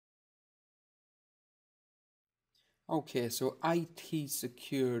Okay, so IT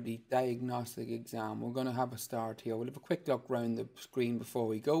security diagnostic exam. We're going to have a start here. We'll have a quick look around the screen before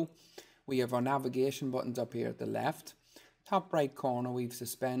we go. We have our navigation buttons up here at the left. Top right corner, we've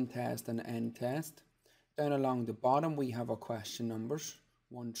suspend test and end test. Down along the bottom, we have our question numbers,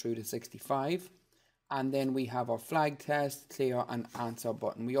 1 through to 65. And then we have our flag test, clear, and answer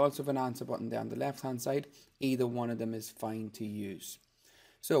button. We also have an answer button there on the left-hand side. Either one of them is fine to use.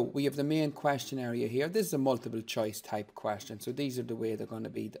 So we have the main question area here. This is a multiple choice type question. So these are the way they're going to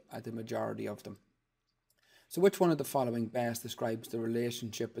be the majority of them. So which one of the following best describes the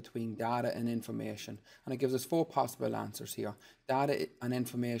relationship between data and information? And it gives us 4 possible answers here. Data and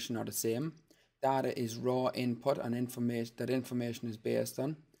information are the same. Data is raw input and information is based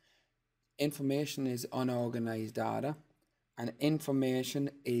on. Information is unorganized data. And information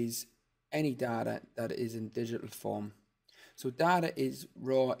is any data that is in digital form. So data is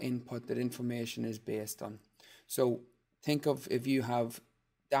raw input that information is based on. So think of if you have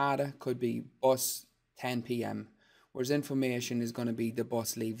data could be bus 10 p.m. whereas information is going to be the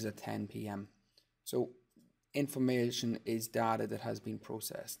bus leaves at 10 p.m. So information is data that has been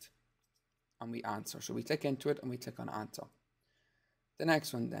processed. And we answer. So we click into it and we click on answer. The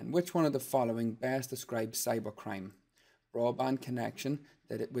next one then. Which one of the following best describes cybercrime? Broadband connection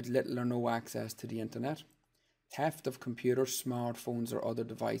with little or no access to the internet. Theft of computers, smartphones or other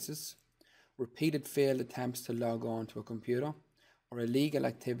devices, repeated failed attempts to log on to a computer, or illegal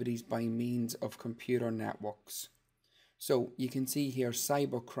activities by means of computer networks. So you can see here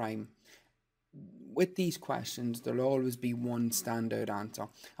cybercrime. With these questions, there'll always be one standout answer,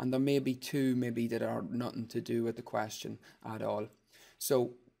 and there may be 2 maybe that are nothing to do with the question at all.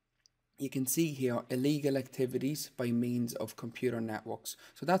 So you can see here illegal activities by means of computer networks.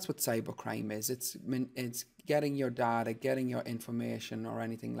 So that's what cybercrime is. It's getting your data, getting your information or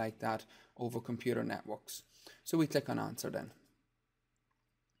anything like that over computer networks. So we click on answer then.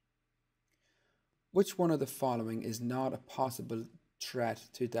 Which one of the following is not a possible threat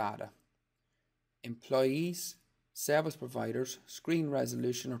to data? Employees, service providers, screen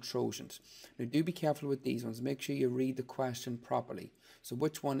resolution or Trojans. Now do be careful with these ones. Make sure you read the question properly. So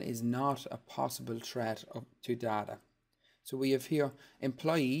which one is not a possible threat to data? So we have here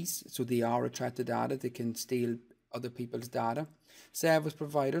employees, so they are a threat to data. They can steal other people's data. Service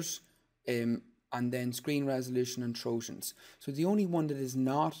providers, and then screen resolution and Trojans. So the only one that is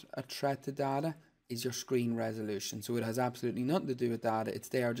not a threat to data is your screen resolution. So it has absolutely nothing to do with data. It's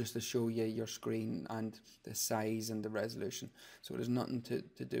there just to show you your screen and the size and the resolution. So it has nothing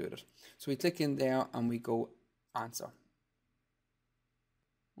to do with it. So we click in there and we go answer.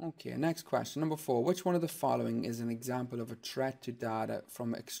 Okay, next question, number 4. Which one of the following is an example of a threat to data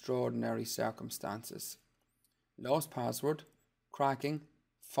from extraordinary circumstances? Lost password, cracking,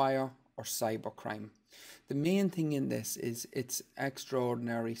 fire, or cybercrime? The main thing in this is it's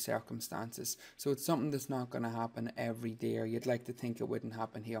extraordinary circumstances. So it's something that's not going to happen every day, or you'd like to think it wouldn't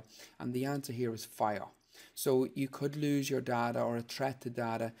happen here. And the answer here is fire. So you could lose your data or a threat to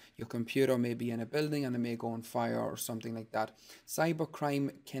data. Your computer may be in a building and it may go on fire or something like that.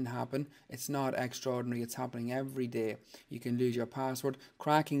 Cybercrime can happen. It's not extraordinary. It's happening every day. You can lose your password.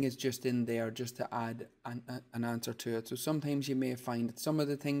 Cracking is just in there just to add an answer to it. So sometimes you may find that some of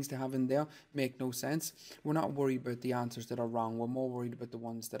the things to have in there make no sense. We're not worried about the answers that are wrong. We're more worried about the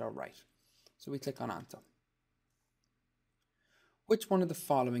ones that are right. So we click on answer. Which one of the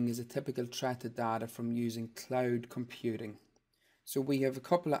following is a typical threat to data from using cloud computing? So we have a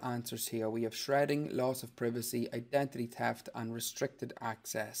couple of answers here. We have shredding, loss of privacy, identity theft, and restricted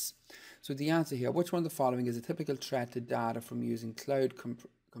access. So the answer here, which one of the following is a typical threat to data from using cloud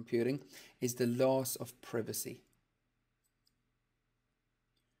computing, is the loss of privacy.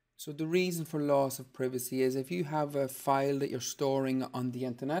 So the reason for loss of privacy is if you have a file that you're storing on the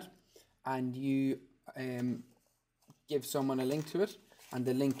internet and you give someone a link to it, and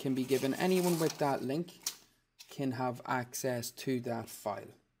the link can be given. Anyone with that link can have access to that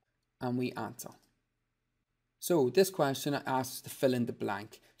file. And we answer. So this question asks to fill in the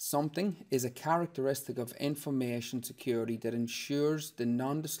blank. Something is a characteristic of information security that ensures the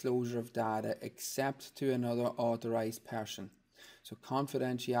non-disclosure of data except to another authorized person. So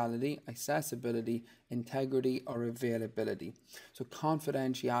confidentiality, accessibility, integrity, or availability. So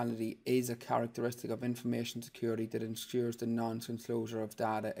confidentiality is a characteristic of information security that ensures the non-disclosure of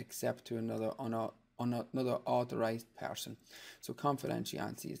data except to another authorized person. So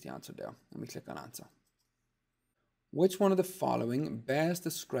confidentiality is the answer there. And we click on answer. Which one of the following best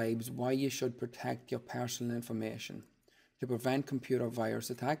describes why you should protect your personal information? To prevent computer virus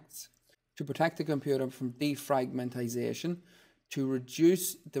attacks, to protect the computer from defragmentation, to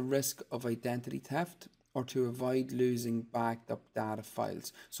reduce the risk of identity theft, or to avoid losing backed up data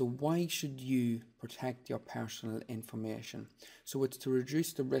files. So why should you protect your personal information? So it's to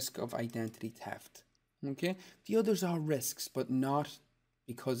reduce the risk of identity theft. Okay, the others are risks, but not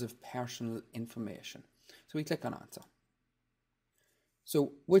because of personal information. So we click on answer.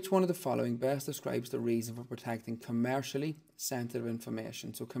 So which one of the following best describes the reason for protecting commercially sensitive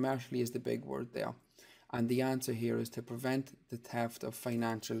information? So commercially is the big word there. And the answer here is to prevent the theft of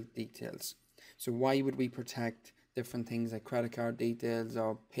financial details. So why would we protect different things like credit card details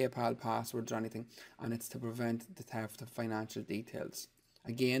or PayPal passwords or anything? And it's to prevent the theft of financial details.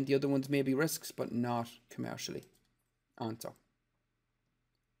 Again, the other ones may be risks, but not commercially. Answer.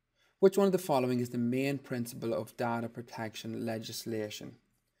 Which one of the following is the main principle of data protection legislation?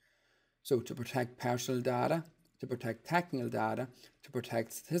 So to protect personal data, to protect technical data, to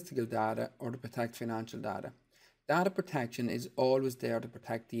protect statistical data, or to protect financial data. Data protection is always there to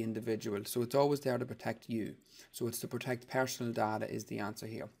protect the individual. So it's always there to protect you. So it's to protect personal data is the answer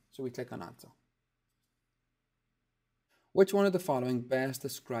here. So we click on answer. Which one of the following best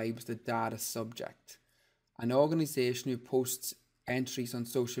describes the data subject? An organization who posts entries on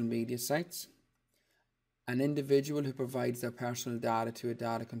social media sites, an individual who provides their personal data to a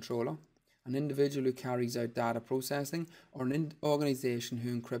data controller, an individual who carries out data processing, or an organization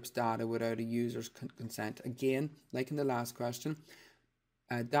who encrypts data without a user's consent. Again, like in the last question,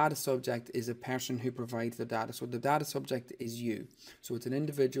 a data subject is a person who provides the data. So the data subject is you. So it's an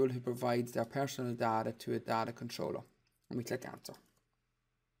individual who provides their personal data to a data controller. And we click answer.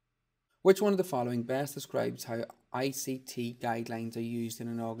 Which one of the following best describes how ICT guidelines are used in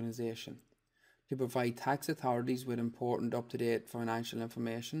an organization? To provide tax authorities with important up-to-date financial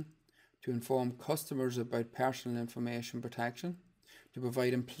information, to inform customers about personal information protection, to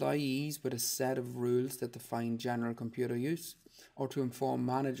provide employees with a set of rules that define general computer use, or to inform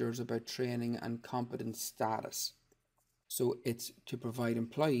managers about training and competence status. So it's to provide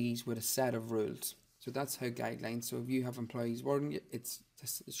employees with a set of rules. So that's how guidelines. So if you have employees working, it's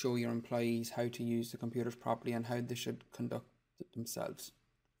to show your employees how to use the computers properly and how they should conduct themselves.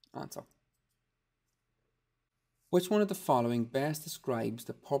 Answer. Which one of the following best describes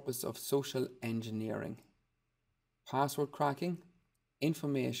the purpose of social engineering? Password cracking,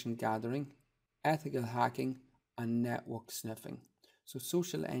 information gathering, ethical hacking, and network sniffing. So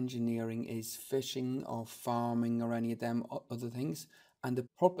social engineering is phishing or farming or any of them other things, and the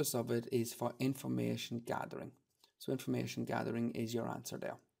purpose of it is for information gathering. So information gathering is your answer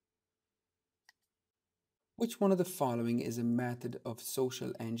there. Which one of the following is a method of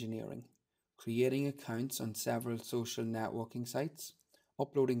social engineering? Creating accounts on several social networking sites,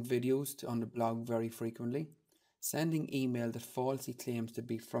 uploading videos on the blog very frequently, sending email that falsely claims to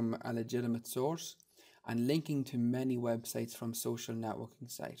be from a legitimate source, and linking to many websites from social networking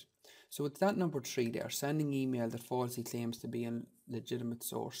site. So it's that number 3 there, sending email that falsely claims to be a legitimate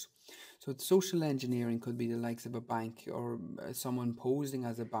source. So social engineering could be the likes of a bank or someone posing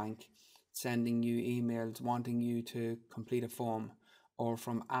as a bank, sending you emails wanting you to complete a form, or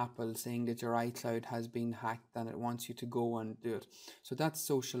from Apple saying that your iCloud has been hacked and it wants you to go and do it. So that's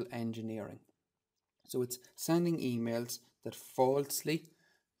social engineering. So it's sending emails that falsely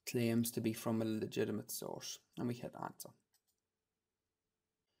claims to be from a legitimate source. And we hit answer.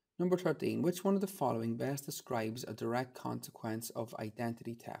 Number 13, which one of the following best describes a direct consequence of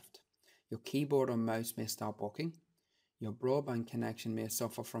identity theft? Your keyboard or mouse may stop working. Your broadband connection may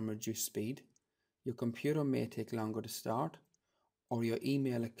suffer from reduced speed. Your computer may take longer to start, or your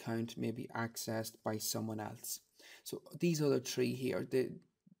email account may be accessed by someone else. So these other 3 here,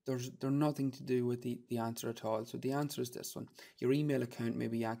 they're nothing to do with the answer at all. So the answer is this one. Your email account may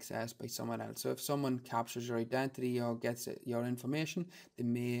be accessed by someone else. So if someone captures your identity or gets your information, they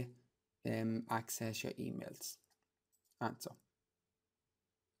may access your emails. Answer.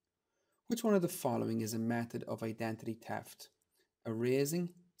 Which one of the following is a method of identity theft? Erasing,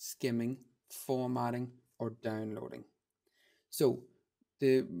 skimming, formatting, or downloading? So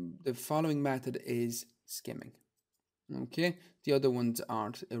the following method is skimming. Okay, the other ones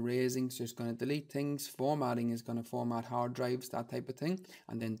aren't. Erasing, so it's going to delete things. Formatting is going to format hard drives, that type of thing.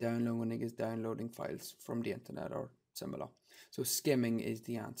 And then downloading is downloading files from the internet or similar. So skimming is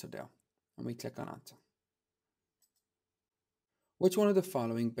the answer there. And we click on answer. Which one of the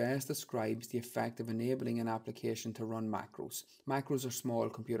following best describes the effect of enabling an application to run macros? Macros are small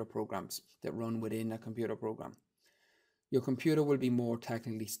computer programs that run within a computer program. Your computer will be more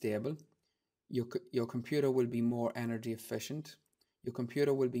technically stable. Your computer will be more energy efficient. Your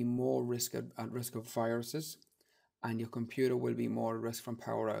computer will be more at risk of viruses. And your computer will be more at risk from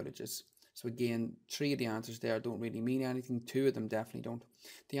power outages. So again, 3 of the answers there don't really mean anything. 2 of them definitely don't.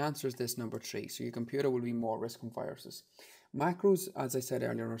 The answer is this number 3. So your computer will be more risk of viruses. Macros, as I said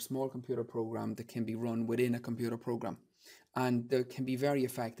earlier, are a small computer program that can be run within a computer program. And they can be very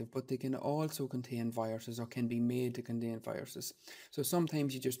effective, but they can also contain viruses or can be made to contain viruses. So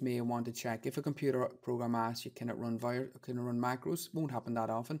sometimes you just may want to check if a computer program asks you, can it run macros? Won't happen that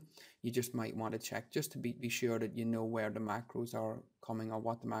often. You just might want to check just to be sure that you know where the macros are coming or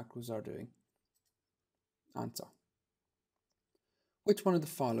what the macros are doing. Answer. Which one of the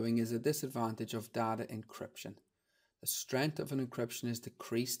following is a disadvantage of data encryption? The strength of an encryption is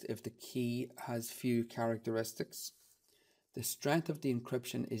decreased if the key has few characteristics. The strength of the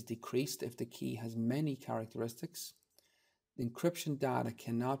encryption is decreased if the key has many characteristics. The encryption data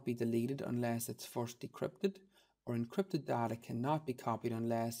cannot be deleted unless it's first decrypted, or encrypted data cannot be copied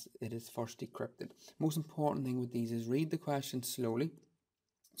unless it is first decrypted. Most important thing with these is read the question slowly.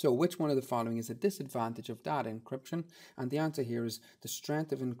 So which one of the following is a disadvantage of data encryption? And the answer here is the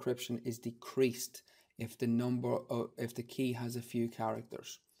strength of encryption is decreased if the key has a few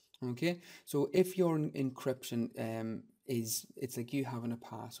characters. Okay, so if your encryption it's like you having a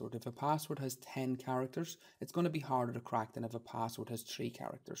password. If a password has 10 characters, it's going to be harder to crack than if a password has 3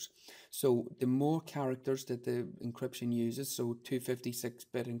 characters. So the more characters that the encryption uses, so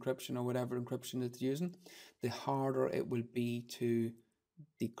 256-bit encryption or whatever encryption it's using, the harder it will be to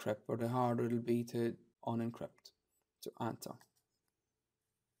decrypt, or the harder it'll be to unencrypt. So answer.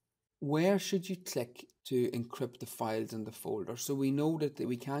 Where should you click to encrypt the files in the folder? So we know that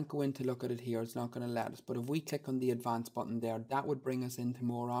we can't go in to look at it here, it's not going to let us, but if we click on the advanced button there, that would bring us into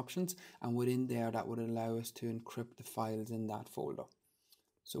more options, and within there that would allow us to encrypt the files in that folder.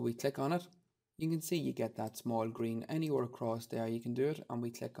 So we click on it, you can see you get that small green anywhere across there, you can do it, and we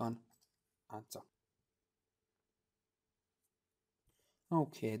click on answer.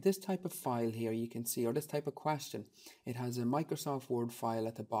 Okay, this type of file here you can see, or this type of question, it has a Microsoft Word file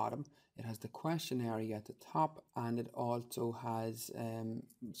at the bottom, it has the question area at the top, and it also has,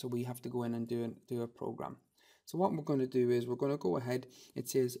 so we have to go in and do a program. So what we're going to do is we're going to go ahead, it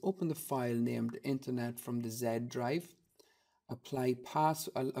says open the file named internet from the Z drive. Apply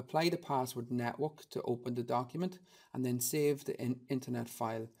the password network to open the document, and then save the internet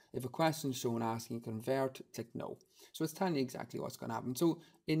file. If a question is shown asking convert, click no. So it's telling you exactly what's going to happen. So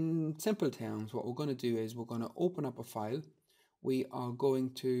in simple terms, what we're going to do is we're going to open up a file. We are going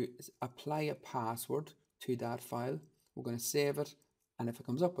to apply a password to that file. We're going to save it, and if it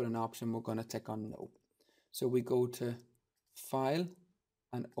comes up with an option, we're going to click on no. So we go to File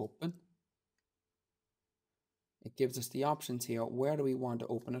and Open. It gives us the options here. Where do we want to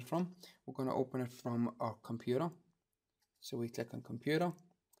open it from? We're going to open it from our computer. So we click on computer,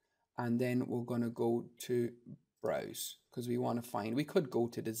 and then we're going to go to browse, because we want to find, we could go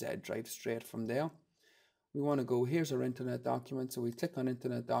to the Z drive straight from there. We want to go, here's our internet document. So we click on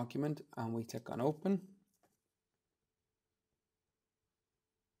internet document and we click on open.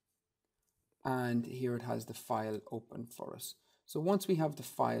 And here it has the file open for us. So once we have the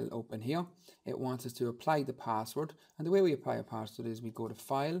file open here, it wants us to apply the password. And the way we apply a password is we go to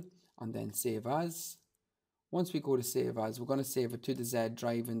File and then Save As. Once we go to Save As, we're going to save it to the Z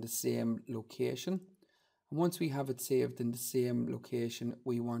drive in the same location. And once we have it saved in the same location,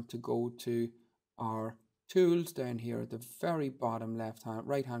 we want to go to our tools down here at the very bottom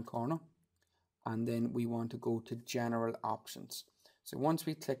right hand corner. And then we want to go to General Options. So once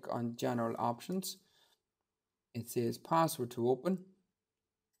we click on General Options, it says password to open,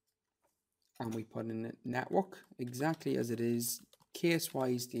 and we put in network exactly as it is, case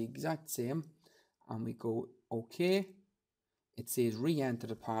wise the exact same, and we go OK. It says re-enter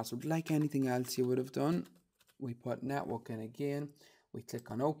the password like anything else you would have done. We put network in again, we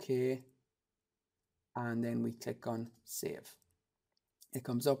click on OK, and then we click on save. It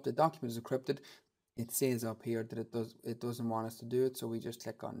comes up, the document is encrypted. It says up here that it doesn't want us to do it, so we just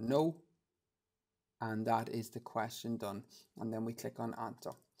click on no. And that is the question done, and then we click on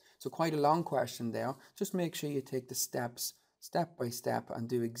answer. So quite a long question there. Just make sure you take the steps step by step and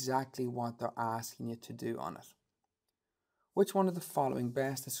do exactly what they're asking you to do on it. Which one of the following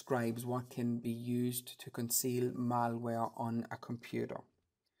best describes what can be used to conceal malware on a computer?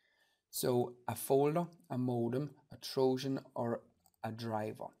 So a folder, a modem, a Trojan, or a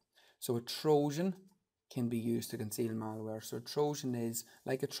driver. So a Trojan can be used to conceal malware. So a Trojan is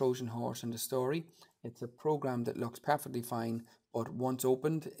like a Trojan horse in the story. It's a program that looks perfectly fine, but once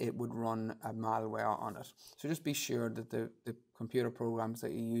opened, it would run a malware on it. So just be sure that the computer programs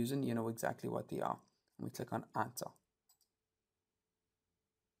that you're using, you know exactly what they are. And we click on answer.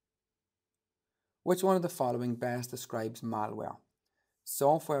 Which one of the following best describes malware?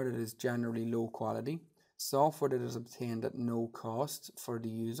 software that is generally low quality, software that is obtained at no cost for the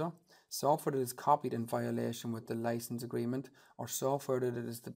user, software that is copied in violation with the license agreement, or software that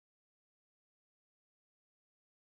is